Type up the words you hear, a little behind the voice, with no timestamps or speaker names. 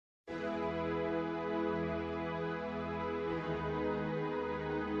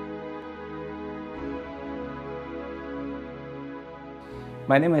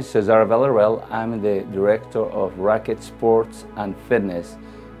My name is Cesar. I'm the Director of Racket Sports and Fitness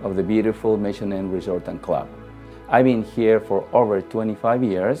of the beautiful Mission Inn Resort and Club. I've been here for over 25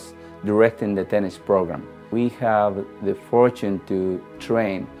 years directing the tennis program. We have the fortune to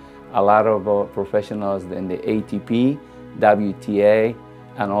train a lot of professionals in the ATP, WTA,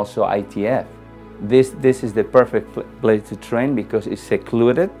 and also ITF. This is the perfect place to train because it's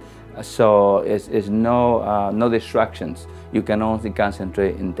secluded, so it's no distractions. You can only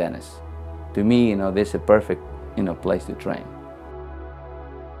concentrate in tennis. To me, this is a perfect, place to train.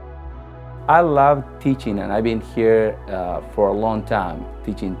 I love teaching, and I've been here for a long time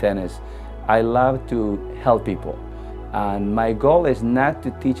teaching tennis. I love to help people, and my goal is not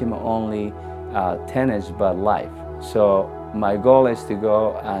to teach them only tennis, but life. So my goal is to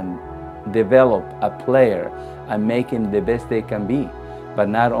go and develop a player and make him the best they can be, but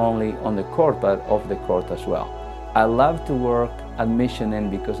not only on the court, but off the court as well. I love to work at Mission Inn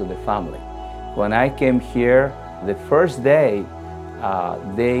because of the family. When I came here, the first day,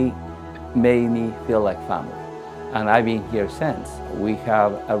 they made me feel like family. And I've been here since. We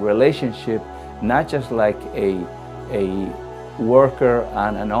have a relationship, not just like a worker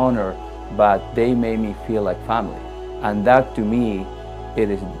and an owner, but they made me feel like family. And that, to me, it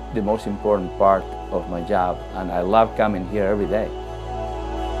is the most important part of my job. And I love coming here every day.